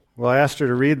Well, I asked her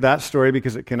to read that story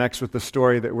because it connects with the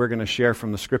story that we're going to share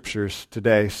from the Scriptures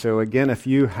today. So again, if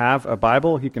you have a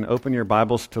Bible, you can open your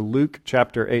Bibles to Luke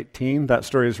chapter 18. That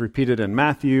story is repeated in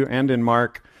Matthew and in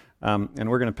Mark, and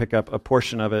we're going to pick up a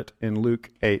portion of it in Luke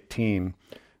 18.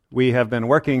 We have been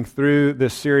working through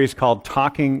this series called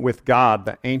Talking with God,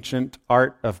 the Ancient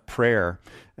Art of Prayer.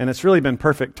 And it's really been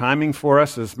perfect timing for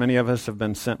us, as many of us have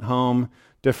been sent home,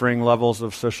 differing levels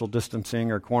of social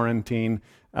distancing or quarantine.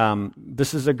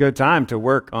 This is a good time to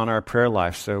work on our prayer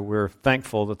life, so we're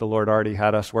thankful that the Lord already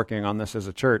had us working on this as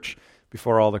a church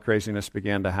before all the craziness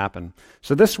began to happen.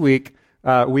 So this week,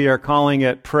 we are calling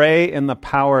it Pray in the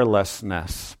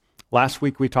Powerlessness. Last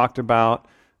week, we talked about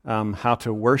how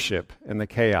to worship in the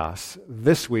chaos.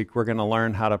 This week, we're going to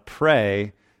learn how to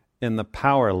pray in the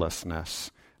powerlessness.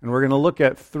 And we're going to look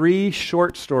at 3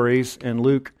 short stories in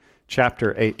Luke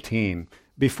chapter 18.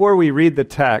 Before we read the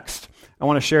text, I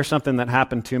want to share something that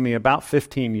happened to me about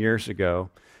 15 years ago.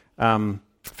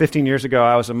 15 years ago,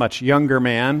 I was a much younger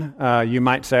man. You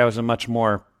might say I was a much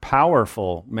more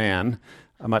powerful man,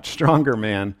 a much stronger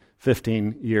man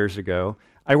 15 years ago.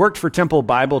 I worked for Temple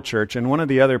Bible Church, and one of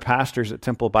the other pastors at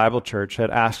Temple Bible Church had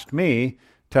asked me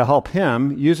to help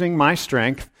him, using my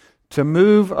strength, to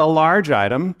move a large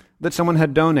item that someone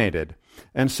had donated.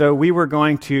 And so we were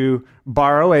going to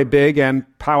borrow a big and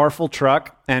powerful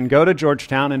truck and go to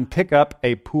Georgetown and pick up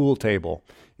a pool table.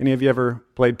 Any of you ever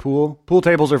played pool? Pool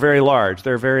tables are very large.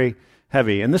 They're very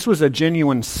heavy. And this was a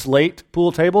genuine slate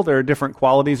pool table. There are different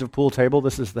qualities of pool table.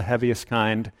 This is the heaviest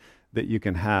kind that you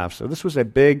can have. So this was a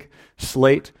big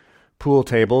slate pool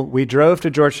table. We drove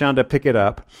to Georgetown to pick it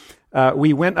up.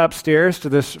 We went upstairs to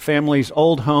this family's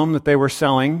old home that they were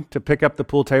selling to pick up the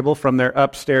pool table from their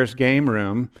upstairs game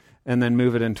room and then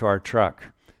move it into our truck.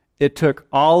 It took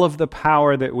all of the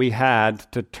power that we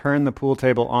had to turn the pool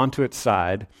table onto its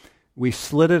side. We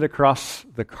slid it across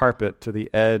the carpet to the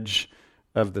edge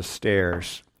of the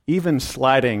stairs. Even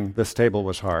sliding this table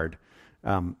was hard.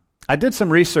 I did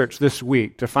some research this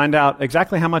week to find out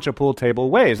exactly how much a pool table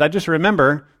weighs. I just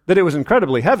remember that it was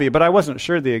incredibly heavy, but I wasn't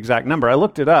sure the exact number. I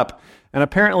looked it up, and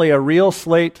apparently a real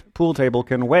slate pool table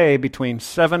can weigh between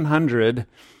 700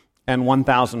 and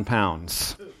 1,000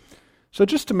 pounds. So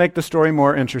just to make the story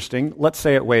more interesting, let's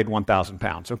say it weighed 1,000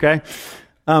 pounds, okay?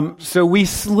 So we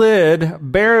slid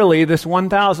barely this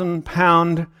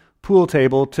 1,000-pound pool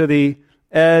table to the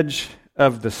edge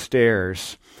of the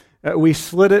stairs. We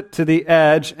slid it to the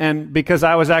edge, and because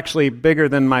I was actually bigger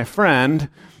than my friend,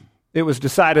 it was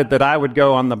decided that I would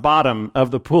go on the bottom of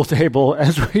the pool table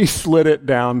as we slid it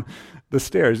down the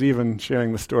stairs. Even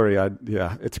sharing the story,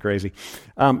 it's crazy.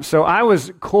 So I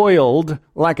was coiled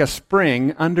like a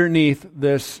spring underneath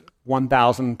this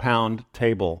 1,000-pound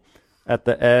table at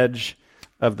the edge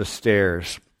of the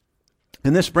stairs.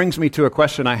 And this brings me to a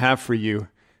question I have for you.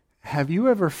 Have you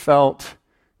ever felt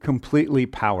completely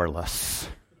powerless?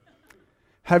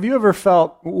 Have you ever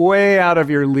felt way out of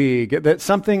your league, that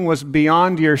something was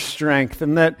beyond your strength,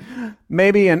 and that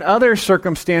maybe in other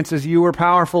circumstances you were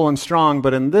powerful and strong,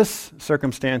 but in this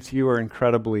circumstance you were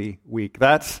incredibly weak?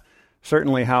 That's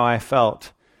certainly how I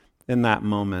felt in that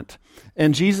moment.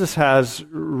 And Jesus has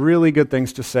really good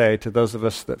things to say to those of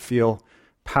us that feel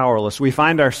powerless. We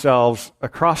find ourselves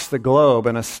across the globe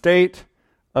in a state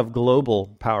of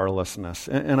global powerlessness,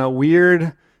 in a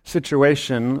weird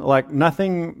situation like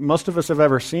nothing most of us have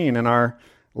ever seen in our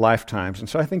lifetimes. And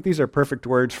so I think these are perfect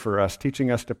words for us,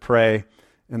 teaching us to pray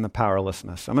in the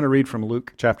powerlessness. I'm going to read from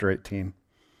Luke chapter 18.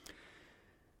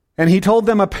 And he told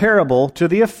them a parable to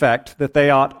the effect that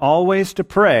they ought always to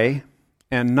pray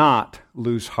and not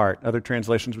lose heart. Other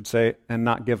translations would say, and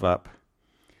not give up.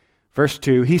 Verse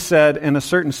 2, he said, in a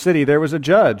certain city there was a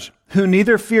judge who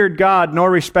neither feared God nor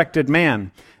respected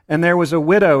man. And there was a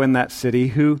widow in that city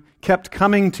who kept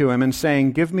coming to him and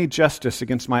saying, give me justice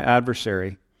against my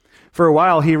adversary. For a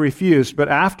while he refused, but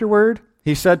afterward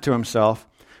he said to himself,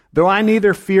 though I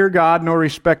neither fear God nor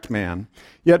respect man,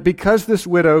 yet because this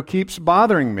widow keeps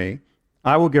bothering me,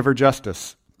 I will give her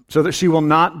justice, so that she will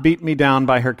not beat me down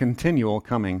by her continual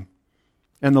coming.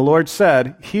 And the Lord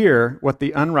said, hear what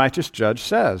the unrighteous judge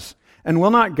says. And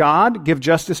will not God give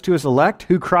justice to his elect,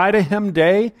 who cry to him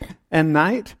day and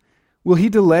night? Will he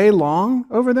delay long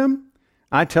over them?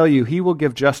 I tell you, he will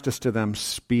give justice to them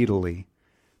speedily.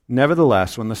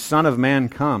 Nevertheless, when the Son of Man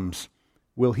comes,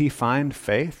 will he find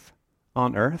faith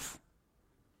on earth?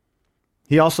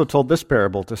 He also told this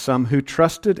parable to some who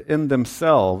trusted in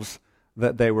themselves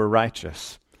that they were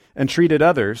righteous and treated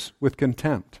others with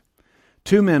contempt.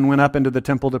 2 men went up into the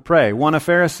temple to pray, one a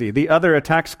Pharisee, the other a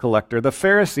tax collector. The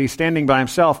Pharisee, standing by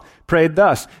himself, prayed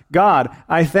thus, God,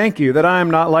 I thank you that I am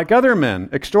not like other men,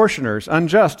 extortioners,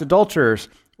 unjust, adulterers,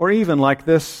 Or even like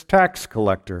this tax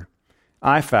collector.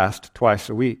 I fast twice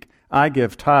a week. I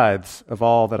give tithes of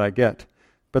all that I get.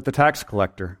 But the tax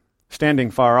collector,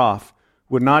 standing far off,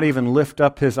 would not even lift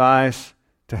up his eyes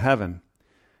to heaven,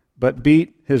 but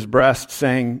beat his breast,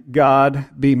 saying, God,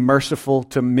 be merciful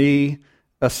to me,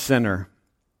 a sinner.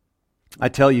 I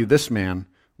tell you, this man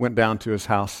went down to his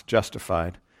house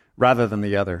justified, rather than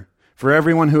the other. For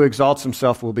everyone who exalts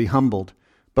himself will be humbled,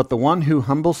 but the one who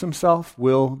humbles himself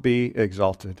will be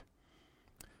exalted.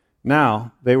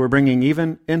 Now they were bringing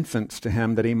even infants to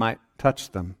him that he might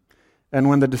touch them. And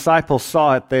when the disciples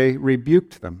saw it, they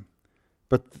rebuked them.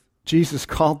 But Jesus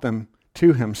called them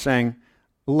to him, saying,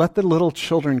 Let the little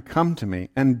children come to me,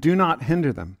 and do not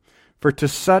hinder them, for to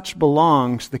such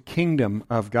belongs the kingdom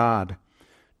of God.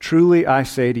 Truly I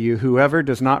say to you, whoever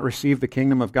does not receive the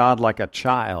kingdom of God like a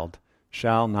child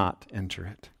shall not enter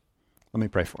it. Let me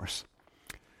pray for us.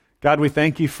 God, we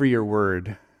thank you for your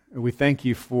word. We thank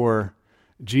you for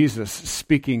Jesus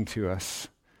speaking to us.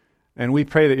 And we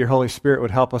pray that your Holy Spirit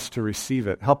would help us to receive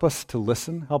it. Help us to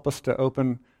listen. Help us to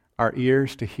open our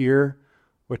ears to hear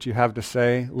what you have to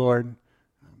say, Lord.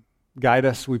 Guide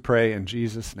us, we pray, in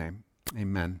Jesus' name.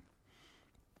 Amen.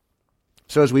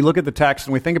 So as we look at the text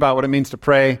and we think about what it means to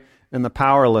pray in the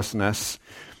powerlessness,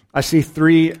 I see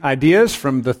three ideas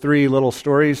from the three little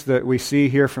stories that we see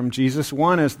here from Jesus.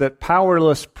 One is that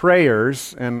powerless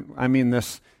prayers, and I mean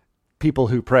this people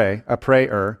who pray, a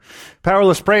prayer,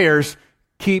 powerless prayers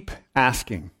keep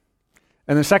asking.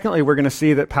 And then secondly, we're going to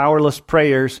see that powerless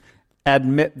prayers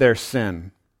admit their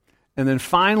sin. And then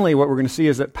finally, what we're going to see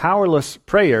is that powerless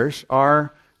prayers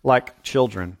are like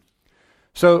children.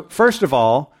 So first of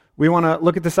all, we want to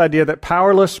look at this idea that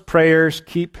powerless prayers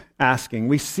keep asking.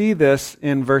 We see this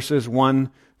in verses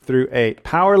 1 through 8.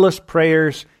 Powerless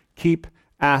prayers keep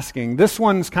asking. This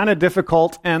one's kind of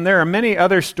difficult, and there are many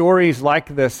other stories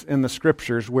like this in the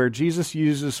scriptures where Jesus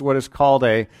uses what is called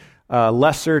a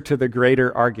lesser to the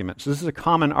greater argument. So this is a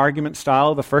common argument style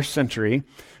of the first century,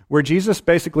 where Jesus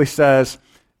basically says,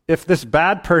 if this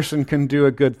bad person can do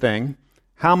a good thing,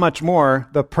 how much more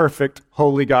the perfect,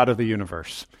 holy God of the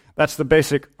universe? That's the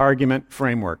basic argument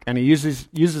framework. And he uses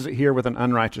it here with an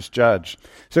unrighteous judge.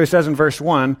 So he says in verse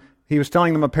 1, he was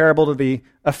telling them a parable to the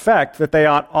effect that they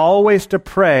ought always to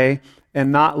pray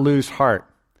and not lose heart.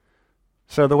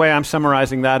 So the way I'm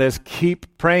summarizing that is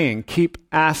keep praying, keep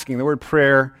asking. The word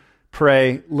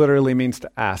pray literally means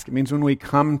to ask. It means when we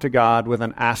come to God with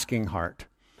an asking heart.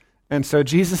 And so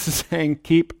Jesus is saying,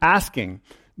 keep asking.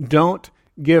 Don't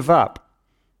give up.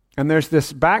 And there's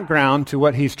this background to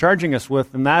what he's charging us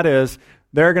with, and that is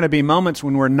there are going to be moments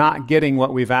when we're not getting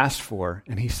what we've asked for.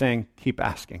 And he's saying, keep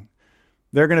asking.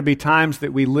 There are going to be times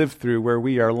that we live through where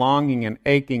we are longing and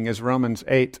aching, as Romans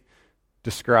 8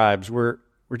 describes. We're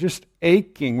just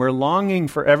aching. We're longing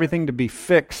for everything to be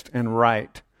fixed and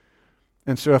right.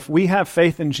 And so if we have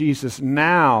faith in Jesus,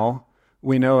 now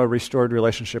we know a restored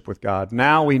relationship with God.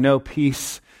 Now we know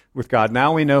peace with God.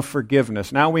 Now we know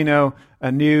forgiveness. Now we know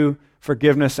a new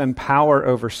forgiveness and power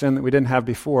over sin that we didn't have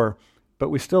before. But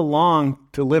we still long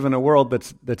to live in a world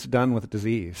that's done with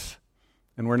disease.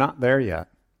 And we're not there yet.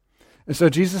 And so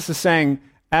Jesus is saying,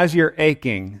 as you're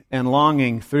aching and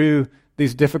longing through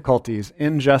these difficulties,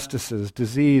 injustices,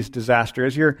 disease, disaster,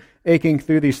 as you're aching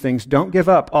through these things, don't give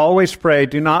up. Always pray.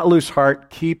 Do not lose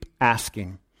heart. Keep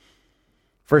asking.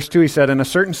 Verse 2, he said, in a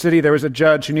certain city there was a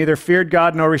judge who neither feared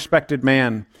God nor respected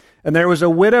man. And there was a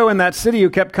widow in that city who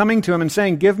kept coming to him and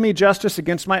saying, give me justice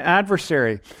against my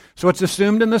adversary. So what's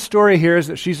assumed in the story here is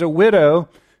that she's a widow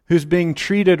who's being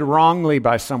treated wrongly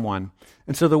by someone.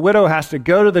 And so the widow has to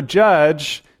go to the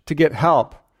judge to get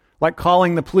help, like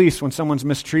calling the police when someone's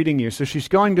mistreating you. So she's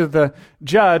going to the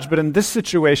judge, but in this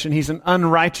situation, he's an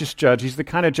unrighteous judge. He's the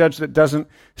kind of judge that doesn't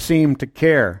seem to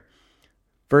care.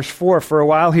 Verse 4, for a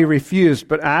while he refused,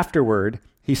 but afterward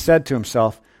he said to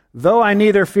himself, though I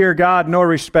neither fear God nor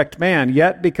respect man,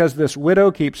 yet because this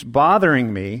widow keeps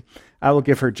bothering me, I will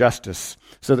give her justice,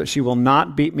 so that she will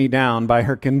not beat me down by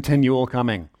her continual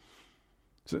coming.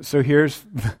 So here's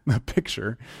the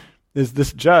picture, is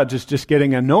this judge is just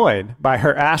getting annoyed by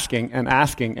her asking and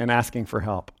asking and asking for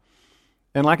help.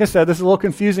 And like I said, this is a little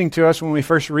confusing to us when we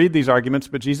first read these arguments,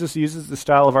 but Jesus uses this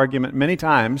style of argument many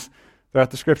times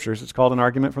throughout the scriptures. It's called an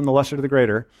argument from the lesser to the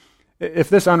greater. If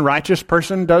this unrighteous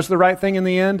person does the right thing in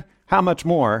the end, how much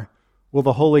more will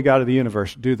the holy God of the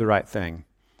universe do the right thing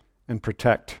and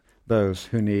protect those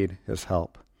who need his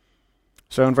help?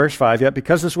 So in verse 5, yet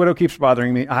because this widow keeps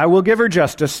bothering me, I will give her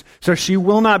justice, so she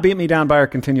will not beat me down by her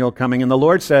continual coming. And the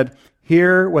Lord said,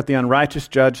 hear what the unrighteous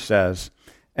judge says.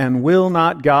 And will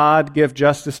not God give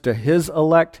justice to his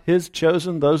elect, his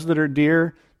chosen, those that are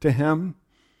dear to him?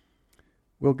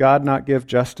 Will God not give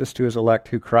justice to his elect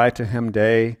who cry to him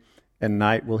day and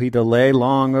night? Will he delay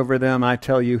long over them? I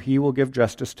tell you, he will give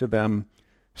justice to them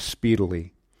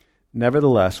speedily.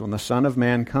 Nevertheless, when the Son of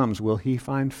Man comes, will he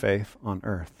find faith on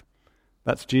earth?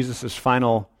 That's Jesus'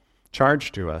 final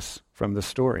charge to us from the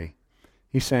story.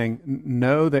 He's saying,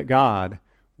 know that God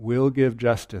will give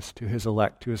justice to his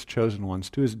elect, to his chosen ones,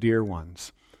 to his dear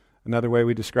ones. Another way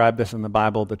we describe this in the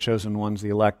Bible, the chosen ones, the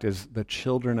elect, is the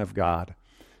children of God.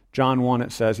 John 1,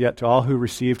 it says, yet to all who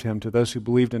received him, to those who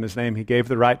believed in his name, he gave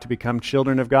the right to become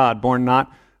children of God, born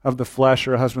not of the flesh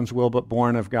or a husband's will, but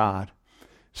born of God.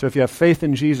 So if you have faith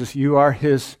in Jesus, you are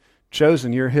his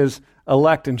chosen, you're his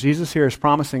elect, and Jesus here is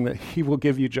promising that he will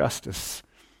give you justice.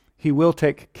 He will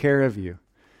take care of you.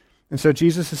 And so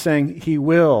Jesus is saying he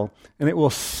will, and it will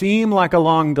seem like a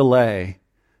long delay,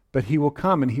 but he will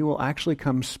come, and he will actually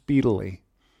come speedily.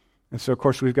 And so, of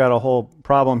course, we've got a whole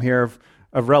problem here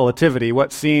of relativity.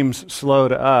 What seems slow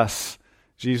to us,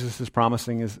 Jesus is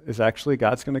promising is actually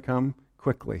God's going to come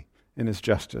quickly in his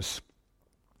justice.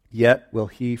 Yet will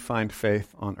he find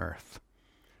faith on earth.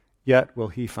 Yet will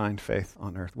he find faith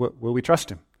on earth. Will we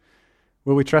trust him?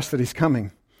 Will we trust that he's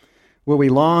coming? Will we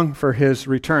long for his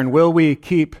return? Will we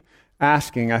keep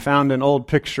asking? I found an old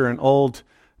picture, an old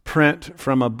print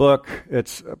from a book.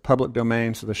 It's public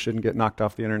domain, so this shouldn't get knocked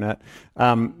off the internet.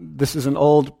 This is an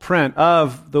old print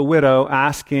of the widow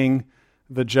asking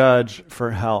the judge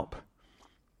for help.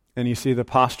 And you see the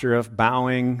posture of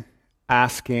bowing,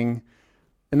 asking.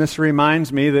 And this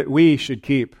reminds me that we should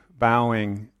keep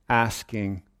bowing,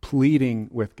 asking, pleading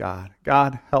with God.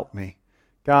 God, help me.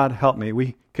 God, help me.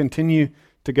 We continue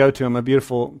to go to him. A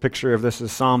beautiful picture of this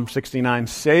is Psalm 69.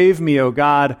 Save me, O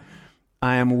God.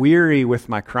 I am weary with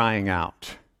my crying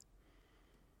out.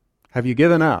 Have you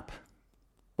given up?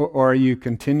 Or are you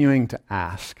continuing to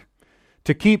ask?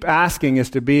 To keep asking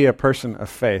is to be a person of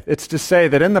faith. It's to say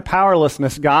that in the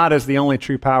powerlessness, God is the only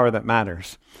true power that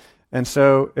matters. And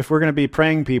so if we're going to be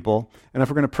praying people, and if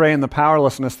we're going to pray in the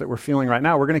powerlessness that we're feeling right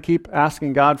now, we're going to keep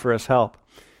asking God for his help.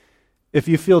 If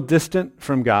you feel distant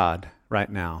from God right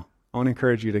now, I want to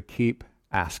encourage you to keep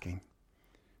asking.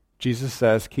 Jesus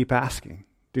says, keep asking.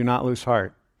 Do not lose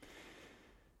heart.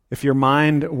 If your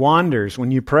mind wanders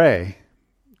when you pray,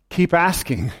 keep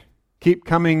asking. Keep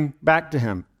coming back to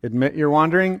him. Admit you're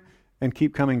wandering and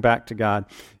keep coming back to God.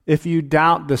 If you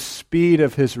doubt the speed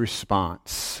of his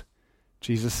response,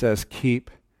 Jesus says, keep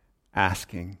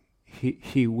asking.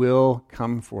 He will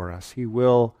come for us. He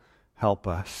will help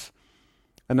us.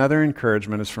 Another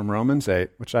encouragement is from Romans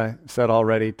 8, which I said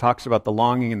already, talks about the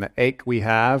longing and the ache we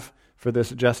have for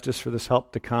this justice, for this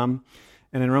help to come.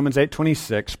 And in Romans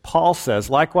 8:26, Paul says,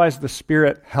 likewise, the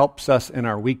Spirit helps us in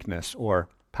our weakness or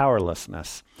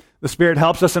powerlessness. The Spirit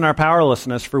helps us in our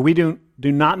powerlessness, for we do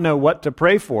not know what to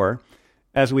pray for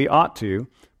as we ought to,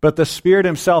 but the Spirit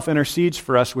himself intercedes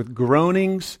for us with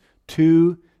groanings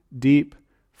too deep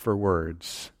for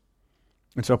words.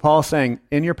 And so Paul is saying,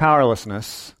 in your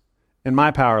powerlessness, in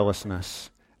my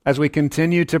powerlessness, as we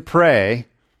continue to pray,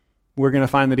 we're going to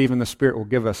find that even the Spirit will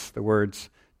give us the words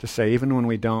to say, even when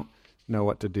we don't know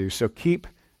what to do. So keep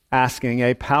asking.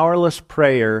 A powerless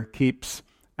prayer keeps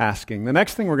asking. The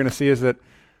next thing we're going to see is that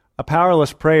a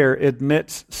powerless prayer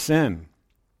admits sin.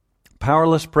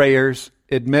 Powerless prayers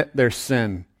admit their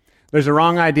sin. There's a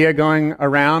wrong idea going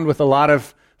around with a lot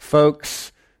of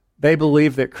folks. They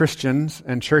believe that Christians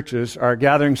and churches are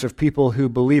gatherings of people who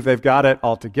believe they've got it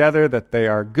all together, that they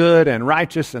are good and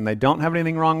righteous and they don't have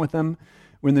anything wrong with them,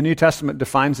 when the New Testament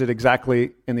defines it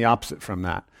exactly in the opposite from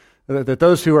that. That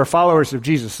those who are followers of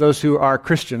Jesus, those who are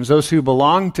Christians, those who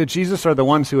belong to Jesus are the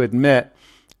ones who admit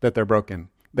that they're broken.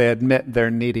 They admit their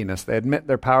neediness. They admit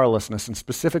their powerlessness, and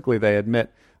specifically they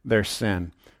admit their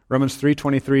sin. Romans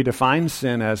 3:23 defines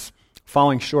sin as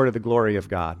falling short of the glory of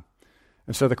God.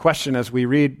 And so the question as we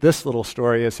read this little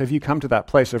story is, have you come to that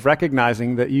place of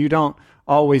recognizing that you don't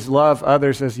always love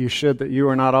others as you should, that you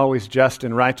are not always just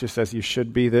and righteous as you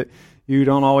should be, that you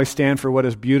don't always stand for what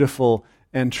is beautiful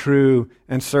and true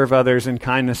and serve others in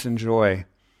kindness and joy?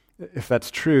 If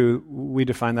that's true, we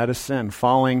define that as sin,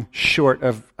 falling short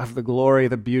of the glory,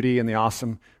 the beauty, and the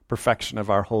awesome perfection of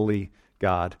our holy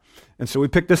God. And so we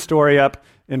pick this story up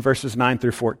in verses 9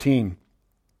 through 14.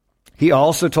 He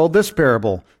also told this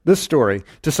parable, this story,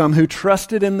 to some who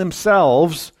trusted in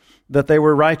themselves that they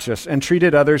were righteous and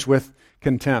treated others with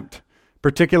contempt.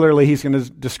 Particularly, he's going to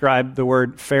describe the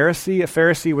word Pharisee. A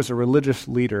Pharisee was a religious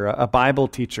leader, a Bible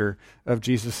teacher of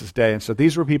Jesus' day. And so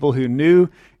these were people who knew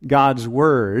God's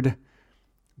word,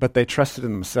 but they trusted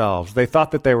in themselves. They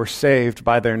thought that they were saved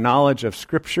by their knowledge of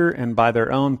Scripture and by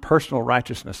their own personal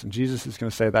righteousness. And Jesus is going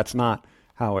to say that's not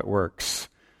how it works.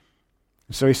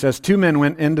 So he says, 2 men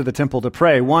went into the temple to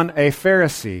pray, one a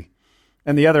Pharisee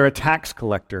and the other a tax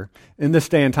collector. In this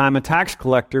day and time, a tax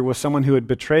collector was someone who had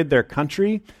betrayed their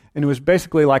country and who was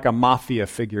basically like a mafia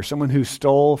figure, someone who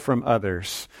stole from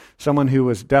others, someone who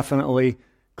was definitely,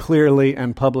 clearly,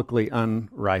 and publicly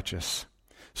unrighteous.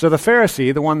 So the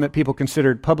Pharisee, the one that people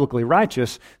considered publicly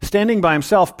righteous, standing by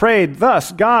himself, prayed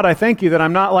thus, God, I thank you that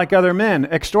I'm not like other men,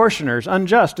 extortioners,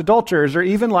 unjust, adulterers, or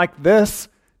even like this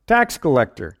tax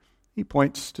collector. He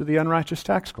points to the unrighteous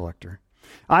tax collector.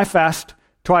 I fast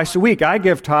twice a week. I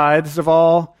give tithes of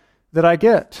all that I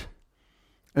get.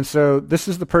 And so this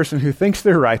is the person who thinks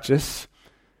they're righteous,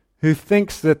 who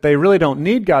thinks that they really don't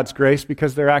need God's grace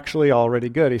because they're actually already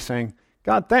good. He's saying,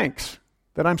 God, thanks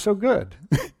that I'm so good.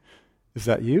 Is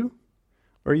that you?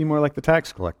 Or are you more like the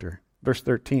tax collector? Verse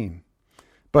 13.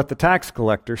 But the tax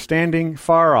collector, standing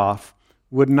far off,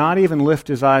 would not even lift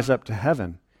his eyes up to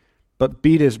heaven, but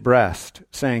beat his breast,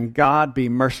 saying, God, be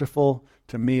merciful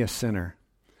to me, a sinner.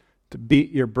 To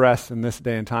beat your breast in this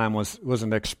day and time was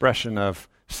an expression of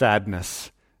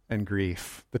sadness and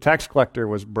grief. The tax collector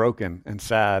was broken and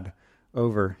sad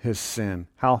over his sin,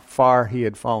 how far he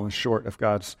had fallen short of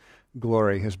God's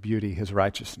glory, his beauty, his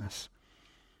righteousness.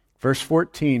 Verse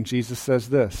 14, Jesus says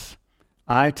this,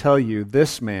 I tell you,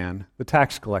 this man, the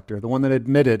tax collector, the one that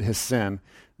admitted his sin,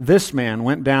 this man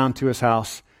went down to his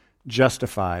house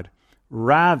justified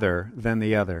rather than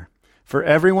the other. For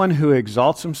everyone who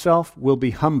exalts himself will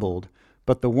be humbled,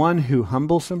 but the one who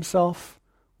humbles himself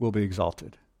will be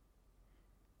exalted.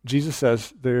 Jesus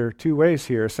says there are 2 ways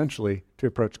here, essentially, to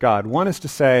approach God. One is to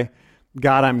say,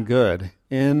 God, I'm good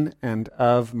in and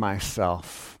of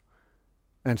myself.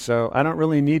 And so I don't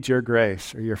really need your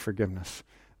grace or your forgiveness.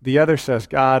 The other says,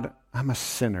 God, I'm a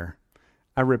sinner.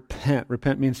 I repent.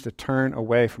 Repent means to turn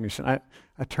away from your sin.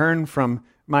 I turn from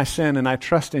my sin and I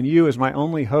trust in you as my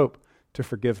only hope to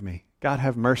forgive me. God,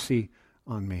 have mercy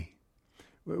on me.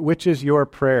 Which is your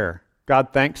prayer? God,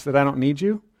 thanks that I don't need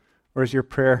you? Or is your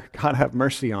prayer, God, have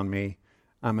mercy on me,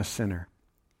 I'm a sinner?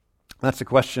 That's a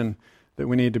question that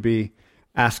we need to be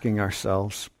asking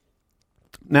ourselves.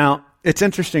 Now, it's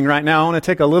interesting right now. I want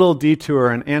to take a little detour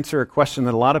and answer a question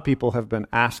that a lot of people have been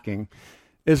asking.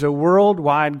 Is a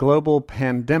worldwide global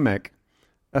pandemic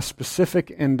a specific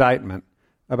indictment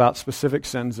about specific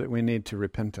sins that we need to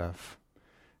repent of?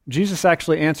 Jesus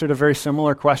actually answered a very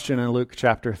similar question in Luke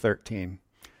chapter 13.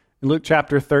 In Luke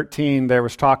chapter 13, there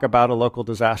was talk about a local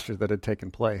disaster that had taken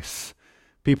place.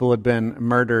 People had been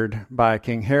murdered by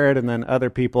King Herod, and then other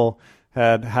people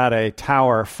had had a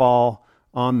tower fall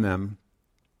on them.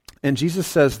 And Jesus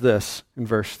says this in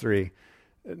verse 3,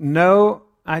 No,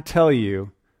 I tell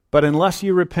you, but unless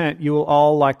you repent, you will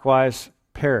all likewise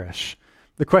perish.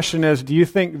 The question is, do you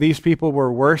think these people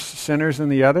were worse sinners than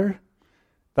the other?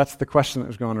 That's the question that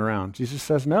was going around. Jesus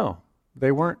says, no,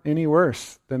 they weren't any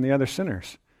worse than the other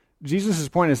sinners. Jesus'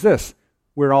 point is this,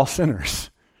 we're all sinners.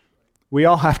 We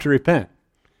all have to repent.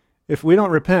 If we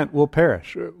don't repent, we'll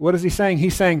perish. What is he saying?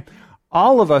 He's saying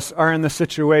all of us are in the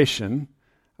situation,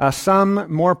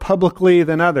 some more publicly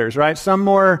than others, right? Some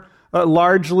more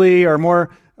largely or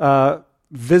more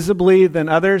visibly than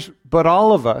others, but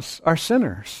all of us are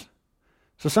sinners.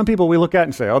 So some people we look at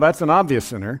and say, oh, that's an obvious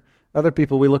sinner. Other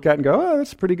people we look at and go, oh,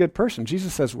 that's a pretty good person.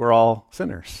 Jesus says we're all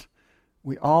sinners.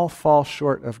 We all fall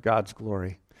short of God's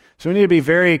glory. So we need to be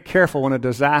very careful when a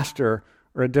disaster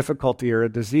or a difficulty or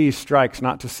a disease strikes,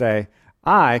 not to say,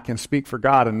 I can speak for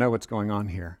God and know what's going on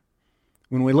here.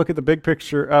 When we look at the big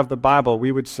picture of the Bible,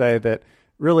 we would say that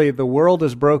really the world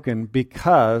is broken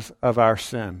because of our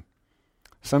sin.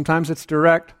 Sometimes it's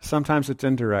direct, sometimes it's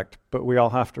indirect, but we all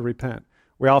have to repent.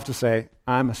 We all have to say,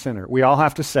 I'm a sinner. We all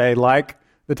have to say, like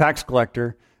the tax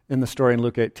collector in the story in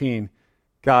Luke 18,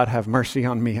 God, have mercy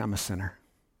on me, I'm a sinner.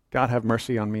 God, have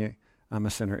mercy on me, I'm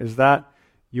a sinner. Is that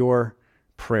your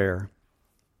prayer?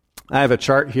 I have a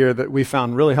chart here that we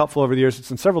found really helpful over the years.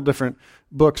 It's in several different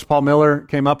books. Paul Miller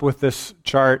came up with this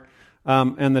chart,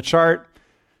 and the chart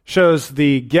shows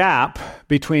the gap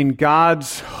between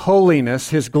God's holiness,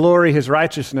 His glory, His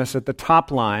righteousness at the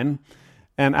top line,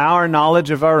 and our knowledge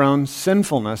of our own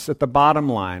sinfulness at the bottom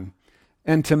line.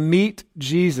 And to meet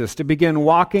Jesus, to begin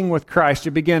walking with Christ,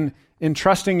 to begin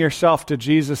entrusting yourself to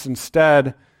Jesus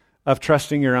instead of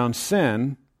trusting your own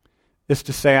sin, is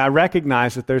to say, I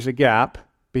recognize that there's a gap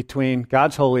between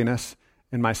God's holiness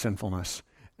and my sinfulness,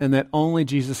 and that only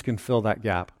Jesus can fill that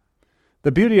gap.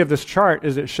 The beauty of this chart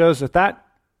is it shows that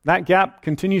gap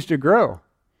continues to grow.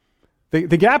 The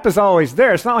gap is always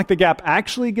there. It's not like the gap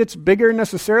actually gets bigger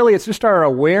necessarily. It's just our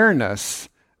awareness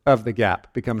of the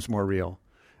gap becomes more real.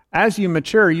 As you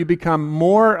mature, you become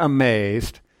more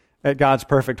amazed at God's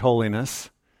perfect holiness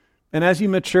And as you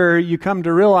mature, you come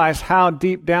to realize how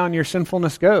deep down your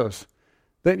sinfulness goes.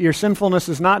 That your sinfulness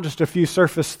is not just a few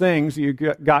surface things you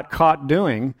got caught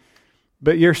doing,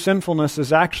 but your sinfulness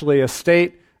is actually a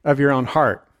state of your own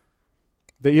heart.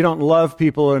 That you don't love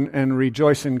people and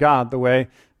rejoice in God the way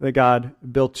that God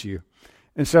built you.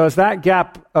 And so as that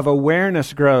gap of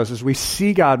awareness grows, as we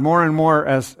see God more and more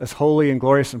as holy and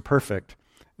glorious and perfect,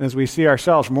 and as we see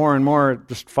ourselves more and more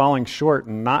just falling short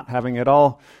and not having it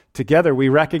all together, we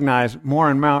recognize more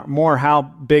and more how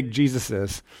big Jesus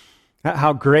is,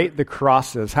 how great the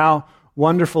cross is, how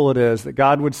wonderful it is that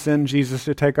God would send Jesus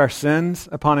to take our sins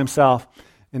upon himself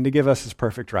and to give us his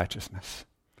perfect righteousness.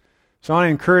 So I want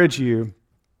to encourage you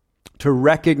to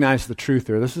recognize the truth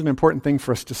here. This is an important thing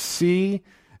for us to see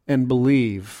and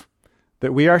believe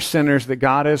that we are sinners, that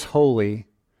God is holy,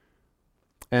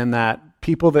 and that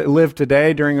people that live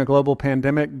today during a global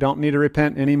pandemic don't need to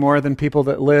repent any more than people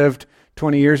that lived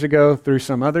 20 years ago through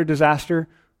some other disaster.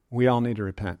 We all need to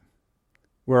repent.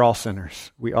 We're all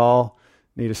sinners. We all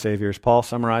need a Savior. As Paul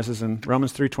summarizes in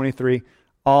Romans 3:23,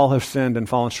 all have sinned and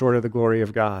fallen short of the glory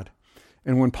of God.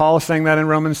 And when Paul is saying that in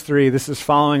Romans 3, this is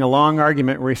following a long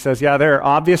argument where he says, yeah, there are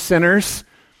obvious sinners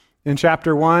in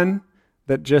chapter 1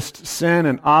 that just sin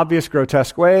in obvious,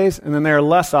 grotesque ways, and then there are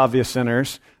less obvious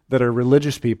sinners that are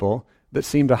religious people that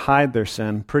seem to hide their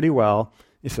sin pretty well.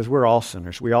 He says, we're all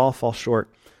sinners. We all fall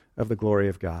short of the glory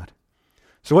of God.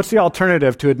 So what's the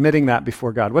alternative to admitting that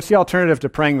before God? What's the alternative to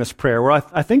praying this prayer? Well,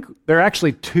 I think there are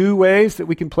actually two ways that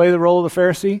we can play the role of the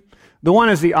Pharisee. The one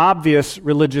is the obvious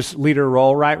religious leader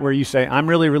role, right, where you say, I'm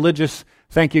really religious,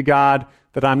 thank you, God,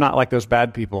 that I'm not like those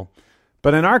bad people.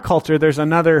 But in our culture, there's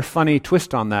another funny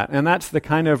twist on that, and that's the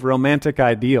kind of romantic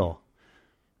ideal.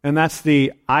 And that's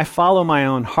the, I follow my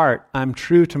own heart, I'm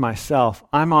true to myself,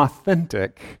 I'm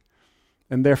authentic,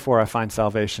 and therefore I find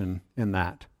salvation in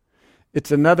that.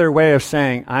 It's another way of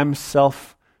saying, I'm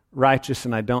self-righteous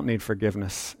and I don't need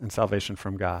forgiveness and salvation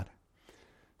from God.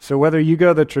 So whether you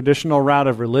go the traditional route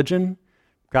of religion,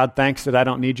 God thanks that I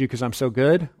don't need you because I'm so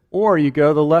good, or you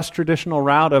go the less traditional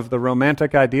route of the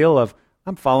romantic ideal of,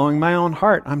 I'm following my own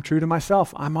heart, I'm true to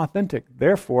myself, I'm authentic,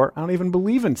 therefore I don't even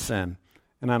believe in sin,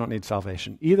 and I don't need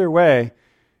salvation. Either way,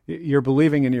 you're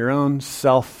believing in your own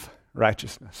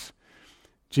self-righteousness.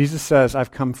 Jesus says,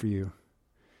 I've come for you.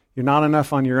 You're not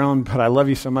enough on your own, but I love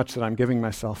you so much that I'm giving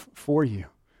myself for you.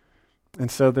 And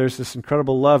so there's this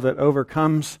incredible love that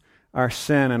overcomes our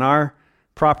sin, and our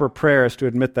proper prayer is to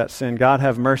admit that sin. God,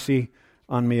 have mercy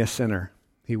on me, a sinner.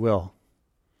 He will.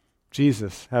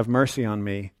 Jesus, have mercy on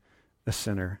me, a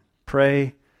sinner.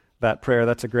 Pray that prayer.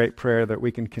 That's a great prayer that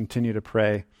we can continue to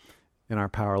pray in our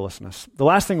powerlessness. The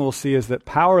last thing we'll see is that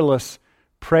powerless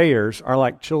prayers are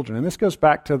like children. And this goes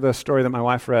back to the story that my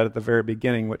wife read at the very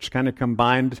beginning, which kind of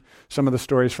combined some of the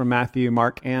stories from Matthew,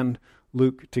 Mark, and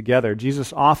Luke together.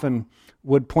 Jesus often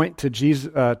would point to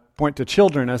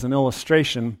children as an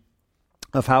illustration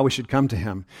of how we should come to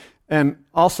him. And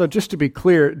also, just to be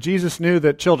clear, Jesus knew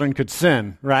that children could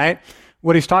sin, right?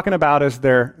 What he's talking about is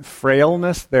their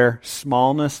frailness, their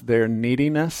smallness, their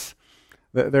neediness,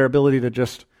 their ability to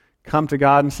just come to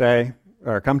God and say,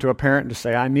 or come to a parent and just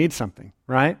say, I need something,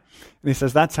 right? And he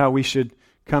says that's how we should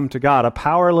come to God. A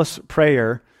powerless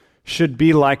prayer should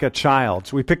be like a child.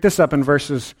 So we pick this up in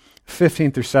verses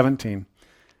 15 through 17.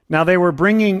 Now they were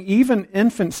bringing even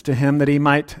infants to him that he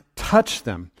might touch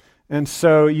them. And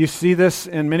so you see this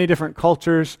in many different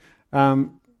cultures,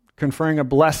 conferring a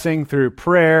blessing through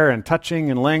prayer and touching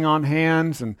and laying on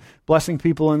hands and blessing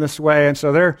people in this way. And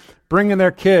so they're bringing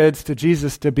their kids to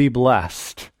Jesus to be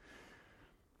blessed.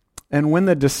 And when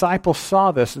the disciples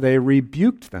saw this, they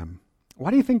rebuked them. Why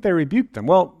do you think they rebuked them?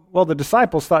 Well, the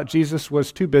disciples thought Jesus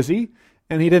was too busy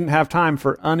and he didn't have time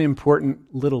for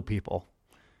unimportant little people.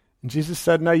 And Jesus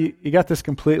said, no, you got this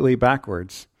completely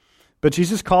backwards. But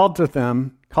Jesus called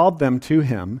them to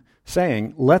him,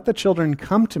 saying, let the children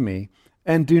come to me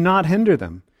and do not hinder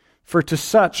them, for to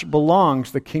such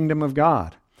belongs the kingdom of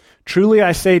God. Truly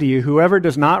I say to you, whoever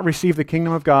does not receive the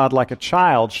kingdom of God like a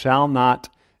child shall not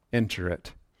enter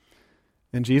it.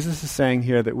 And Jesus is saying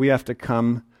here that we have to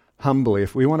come humbly.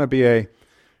 If we want to be a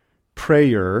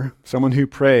prayer, someone who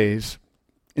prays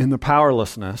in the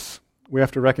powerlessness, we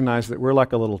have to recognize that we're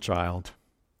like a little child,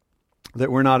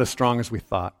 that we're not as strong as we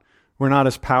thought. We're not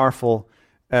as powerful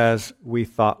as we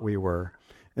thought we were.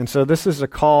 And so this is a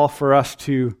call for us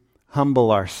to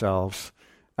humble ourselves.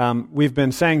 We've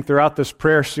been saying throughout this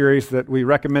prayer series that we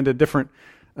recommended different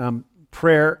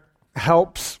prayer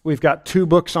helps. We've got 2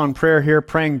 books on prayer here,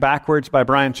 Praying Backwards by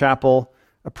Brian Chappell,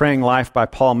 A Praying Life by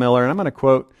Paul Miller. And I'm going to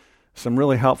quote some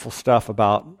really helpful stuff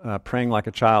about praying like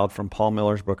a child from Paul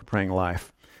Miller's book, A Praying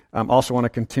Life. Also want to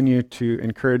continue to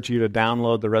encourage you to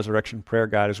download the Resurrection Prayer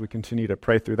Guide as we continue to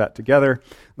pray through that together.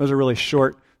 Those are really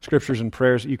short scriptures and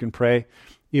prayers that you can pray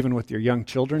even with your young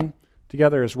children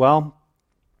together as well.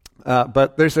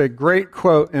 But there's a great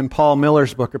quote in Paul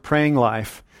Miller's book, A Praying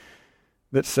Life,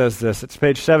 that says this. It's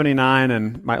page 79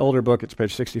 in my older book. It's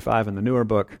page 65 in the newer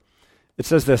book. It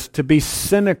says this: to be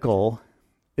cynical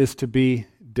is to be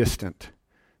distant.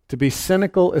 To be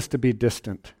cynical is to be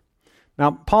distant.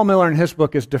 Now, Paul Miller in his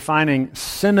book is defining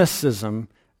cynicism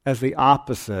as the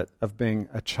opposite of being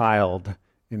a child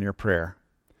in your prayer.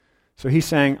 So he's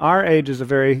saying our age is a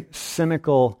very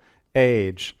cynical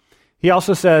age. He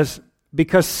also says,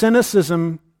 because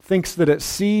cynicism thinks that it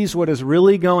sees what is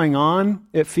really going on,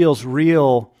 it feels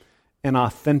real and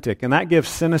authentic. And that gives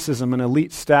cynicism an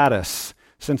elite status,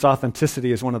 since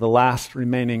authenticity is one of the last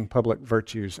remaining public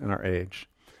virtues in our age.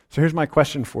 So here's my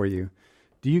question for you.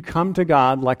 Do you come to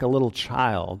God like a little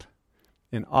child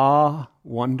in awe,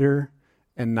 wonder,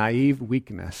 and naive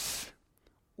weakness?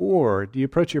 Or do you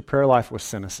approach your prayer life with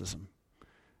cynicism?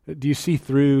 Do you see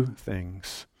through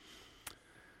things?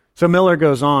 So Miller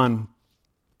goes on.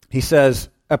 He says,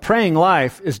 a praying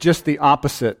life is just the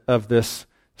opposite of this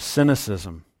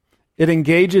cynicism. It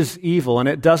engages evil, and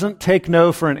it doesn't take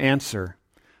no for an answer.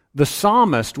 The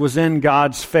psalmist was in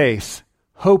God's face,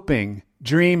 hoping,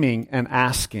 dreaming, and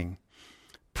asking.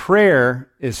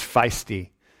 Prayer is feisty.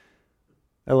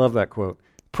 I love that quote.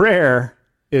 Prayer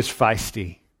is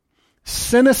feisty.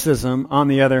 Cynicism, on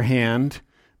the other hand,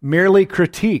 merely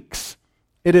critiques.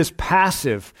 It is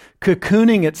passive,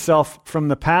 cocooning itself from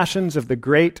the passions of the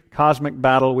great cosmic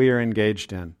battle we are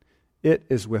engaged in. It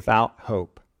is without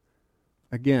hope.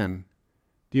 Again,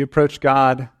 do you approach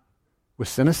God with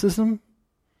cynicism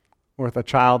or with a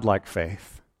childlike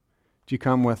faith? Do you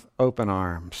come with open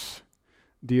arms?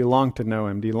 Do you long to know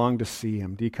Him? Do you long to see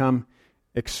Him? Do you come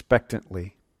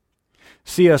expectantly?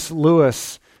 C.S.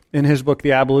 Lewis, in his book,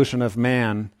 The Abolition of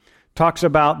Man, talks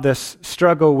about this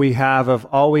struggle we have of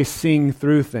always seeing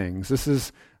through things. This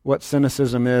is what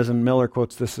cynicism is, and Miller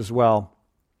quotes this as well.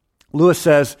 Lewis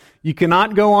says, you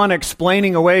cannot go on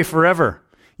explaining away forever.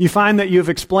 You find that you've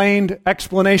explained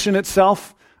explanation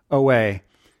itself away.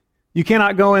 You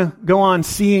cannot go on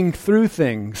seeing through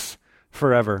things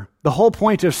forever. The whole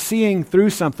point of seeing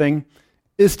through something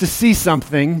is to see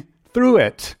something through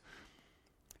it.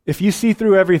 If you see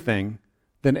through everything,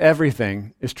 then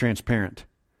everything is transparent.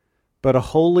 But a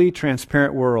wholly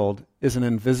transparent world is an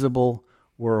invisible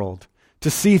world.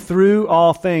 To see through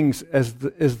all things is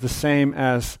the same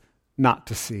as not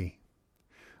to see.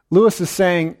 Lewis is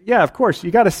saying, yeah, of course,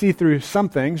 you got to see through some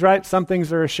things, right? Some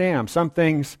things are a sham. Some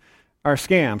things are a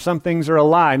scam. Some things are a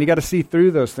lie. And you got to see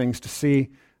through those things to see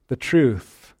the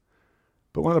truth.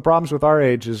 But one of the problems with our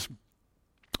age is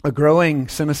a growing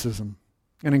cynicism,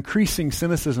 an increasing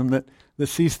cynicism that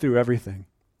sees through everything.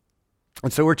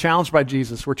 And so we're challenged by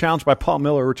Jesus, we're challenged by Paul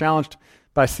Miller, we're challenged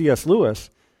by C.S. Lewis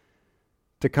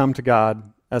to come to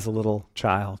God as a little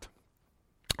child.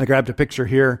 I grabbed a picture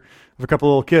here of a couple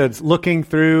little kids looking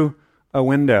through a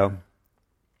window.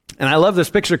 And I love this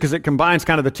picture because it combines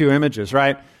kind of the two images,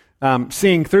 right?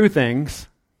 Seeing through things.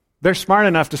 They're smart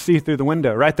enough to see through the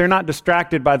window, right? They're not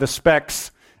distracted by the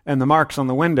specks and the marks on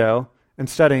the window and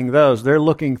studying those. They're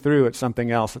looking through at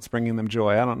something else that's bringing them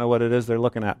joy. I don't know what it is they're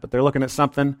looking at, but they're looking at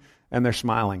something and they're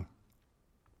smiling.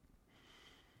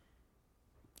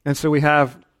 And so we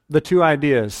have the two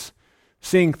ideas.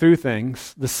 Seeing through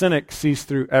things, the cynic sees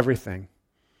through everything.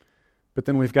 But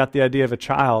then we've got the idea of a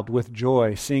child with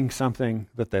joy, seeing something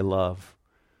that they love.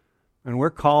 And we're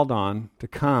called on to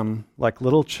come like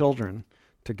little children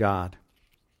to God.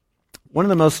 One of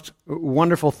the most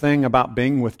wonderful thing about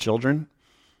being with children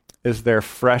is their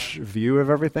fresh view of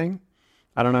everything.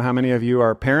 I don't know how many of you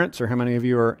are parents or how many of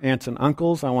you are aunts and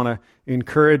uncles. I want to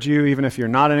encourage you, even if you're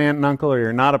not an aunt and uncle or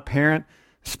you're not a parent,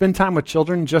 spend time with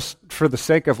children just for the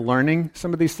sake of learning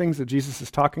some of these things that Jesus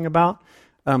is talking about.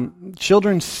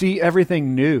 Children see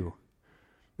everything new.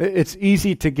 It's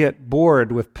easy to get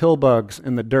bored with pill bugs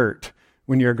in the dirt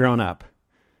when you're grown up.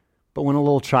 But when a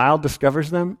little child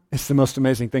discovers them, it's the most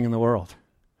amazing thing in the world.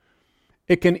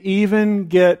 It can even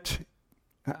get,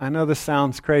 I know this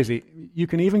sounds crazy, you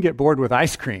can even get bored with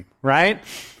ice cream, right?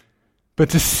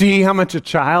 But to see how much a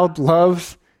child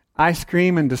loves ice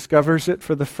cream and discovers it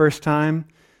for the first time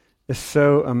is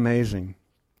so amazing.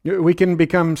 We can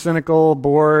become cynical,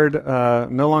 bored,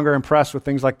 no longer impressed with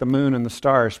things like the moon and the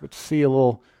stars, but to see a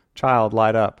little child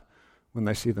light up when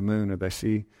they see the moon or they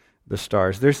see the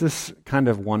stars. There's this kind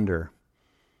of wonder.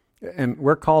 And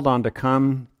we're called on to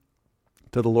come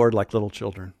to the Lord like little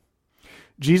children.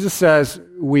 Jesus says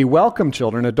we welcome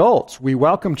children, adults, we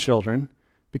welcome children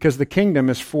because the kingdom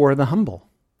is for the humble.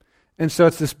 And so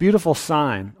it's this beautiful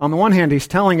sign. On the one hand, he's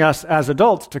telling us as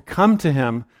adults to come to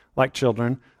him like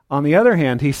children. On the other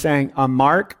hand, he's saying a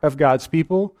mark of God's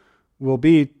people will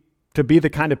be to be the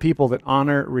kind of people that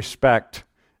honor, respect,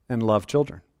 and love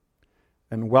children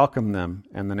and welcome them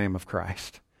in the name of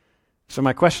Christ. So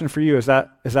my question for you is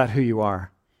that who you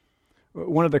are?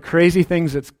 One of the crazy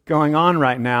things that's going on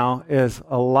right now is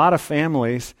a lot of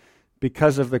families,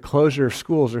 because of the closure of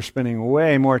schools, are spending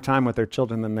way more time with their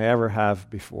children than they ever have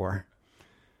before.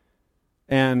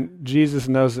 And Jesus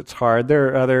knows it's hard. There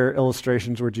are other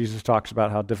illustrations where Jesus talks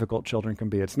about how difficult children can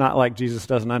be. It's not like Jesus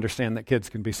doesn't understand that kids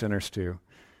can be sinners too.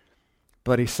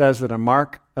 But he says that a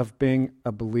mark of being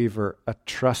a believer, a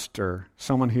truster,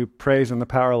 someone who prays in the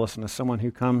powerlessness, someone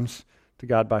who comes to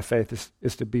God by faith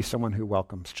is to be someone who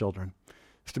welcomes children.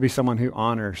 It's to be someone who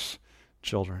honors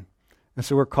children. And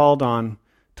so we're called on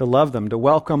to love them, to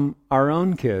welcome our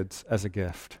own kids as a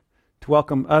gift, to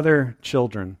welcome other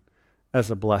children as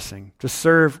a blessing, to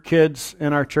serve kids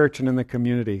in our church and in the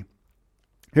community.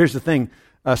 Here's the thing,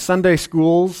 Sunday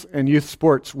schools and youth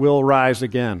sports will rise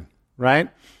again, right?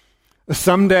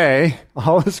 Someday,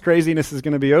 all this craziness is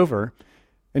going to be over,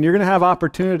 and you're going to have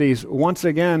opportunities once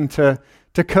again to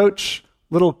coach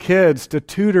little kids, to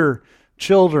tutor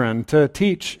children, to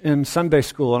teach in Sunday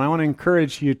school. And I want to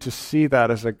encourage you to see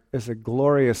that as a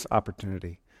glorious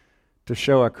opportunity to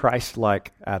show a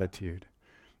Christ-like attitude.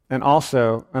 And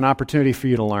also an opportunity for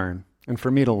you to learn and for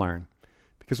me to learn.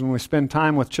 Because when we spend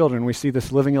time with children, we see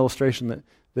this living illustration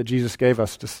that Jesus gave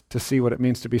us to see what it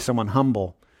means to be someone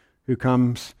humble who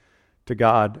comes to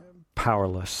God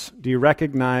powerless. Do you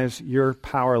recognize your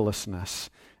powerlessness?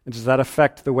 And does that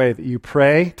affect the way that you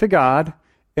pray to God?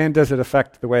 And does it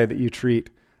affect the way that you treat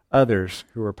others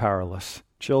who are powerless?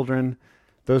 Children,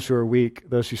 those who are weak,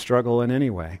 those who struggle in any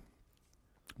way.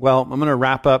 Well, I'm going to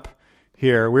wrap up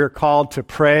here. We're called to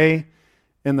pray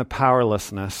in the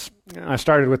powerlessness. I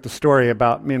started with the story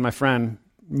about me and my friend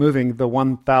moving the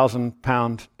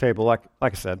 1,000-pound table. Like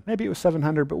I said, maybe it was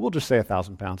 700, but we'll just say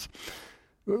 1,000 pounds.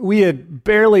 We had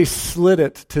barely slid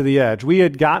it to the edge. We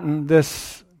had gotten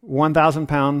this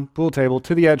 1,000-pound pool table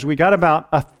to the edge. We got about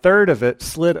a third of it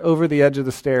slid over the edge of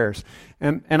the stairs,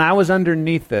 and I was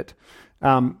underneath it.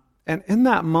 And in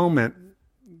that moment,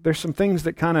 there's some things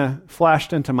that kind of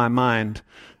flashed into my mind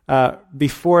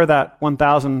before that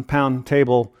 1,000-pound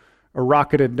table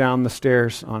rocketed down the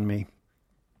stairs on me.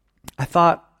 I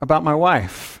thought about my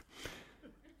wife,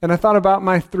 and I thought about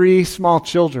my 3 small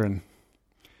children.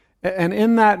 And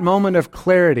in that moment of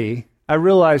clarity, I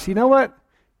realized, you know what?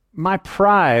 My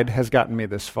pride has gotten me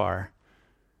this far.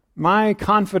 My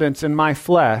confidence in my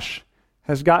flesh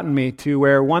has gotten me to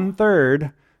where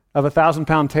 1/3 of a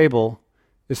 1,000-pound table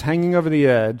is hanging over the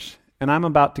edge, and I'm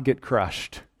about to get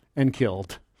crushed and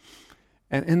killed.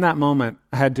 And in that moment,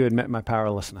 I had to admit my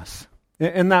powerlessness.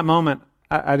 In that moment,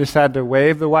 I just had to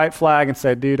wave the white flag and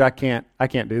say, dude, I can't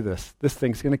do this. This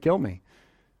thing's going to kill me.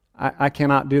 I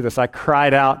cannot do this. I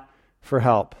cried out for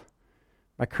help.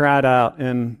 I cried out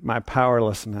in my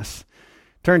powerlessness.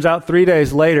 Turns out 3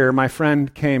 days later, my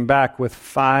friend came back with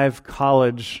 5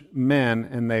 college men,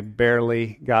 and they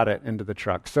barely got it into the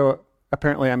truck. So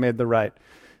apparently I made the right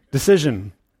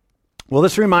decision. Well,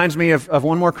 this reminds me of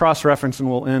one more cross-reference, and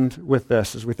we'll end with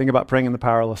this as we think about praying in the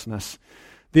powerlessness.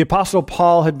 The Apostle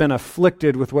Paul had been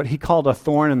afflicted with what he called a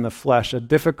thorn in the flesh, a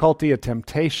difficulty, a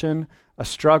temptation, a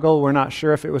struggle. We're not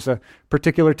sure if it was a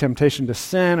particular temptation to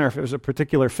sin or if it was a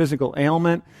particular physical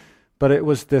ailment, but it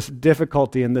was this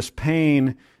difficulty and this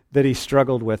pain that he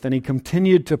struggled with. And he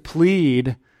continued to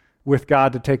plead with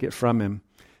God to take it from him.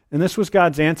 And this was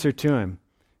God's answer to him.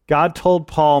 God told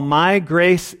Paul, "My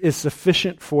grace is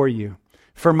sufficient for you,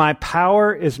 for my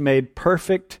power is made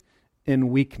perfect in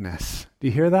weakness." Do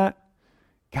you hear that?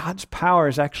 God's power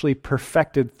is actually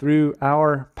perfected through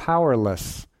our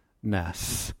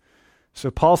powerlessness. So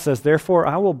Paul says, "Therefore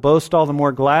I will boast all the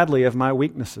more gladly of my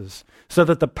weaknesses, so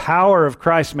that the power of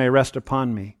Christ may rest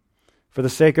upon me. For the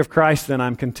sake of Christ, then,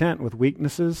 I'm content with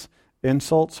weaknesses,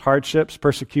 insults, hardships,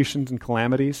 persecutions, and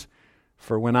calamities.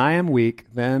 For when I am weak,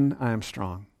 then I am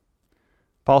strong."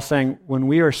 Paul's saying, when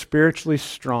we are spiritually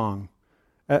strong,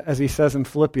 as he says in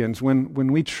Philippians, when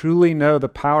we truly know the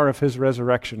power of his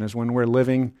resurrection is when we're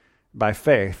living by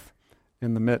faith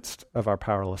in the midst of our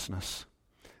powerlessness.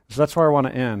 So that's where I want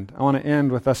to end. I want to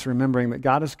end with us remembering that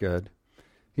God is good.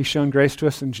 He's shown grace to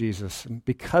us in Jesus. And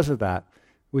because of that,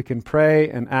 we can pray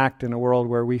and act in a world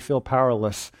where we feel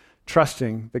powerless,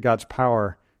 trusting that God's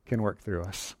power can work through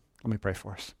us. Let me pray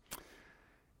for us.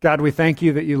 God, we thank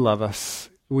you that you love us.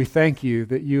 We thank you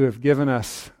that you have given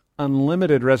us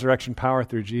unlimited resurrection power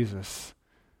through Jesus.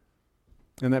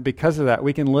 And that because of that,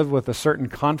 we can live with a certain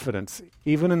confidence,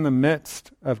 even in the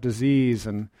midst of disease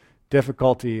and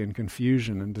difficulty and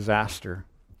confusion and disaster.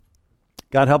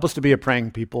 God, help us to be a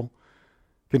praying people.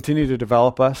 Continue to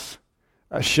develop us.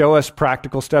 Show us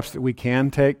practical steps that we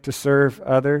can take to serve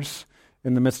others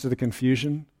in the midst of the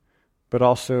confusion, but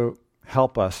also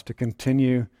help us to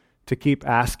continue to keep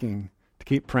asking, to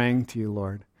keep praying to you,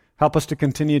 Lord. Help us to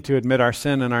continue to admit our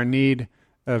sin and our need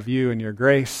of you and your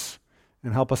grace,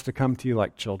 and help us to come to you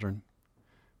like children,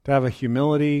 to have a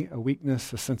humility, a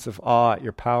weakness, a sense of awe at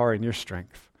your power and your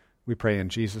strength. We pray in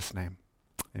Jesus' name.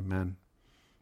 Amen.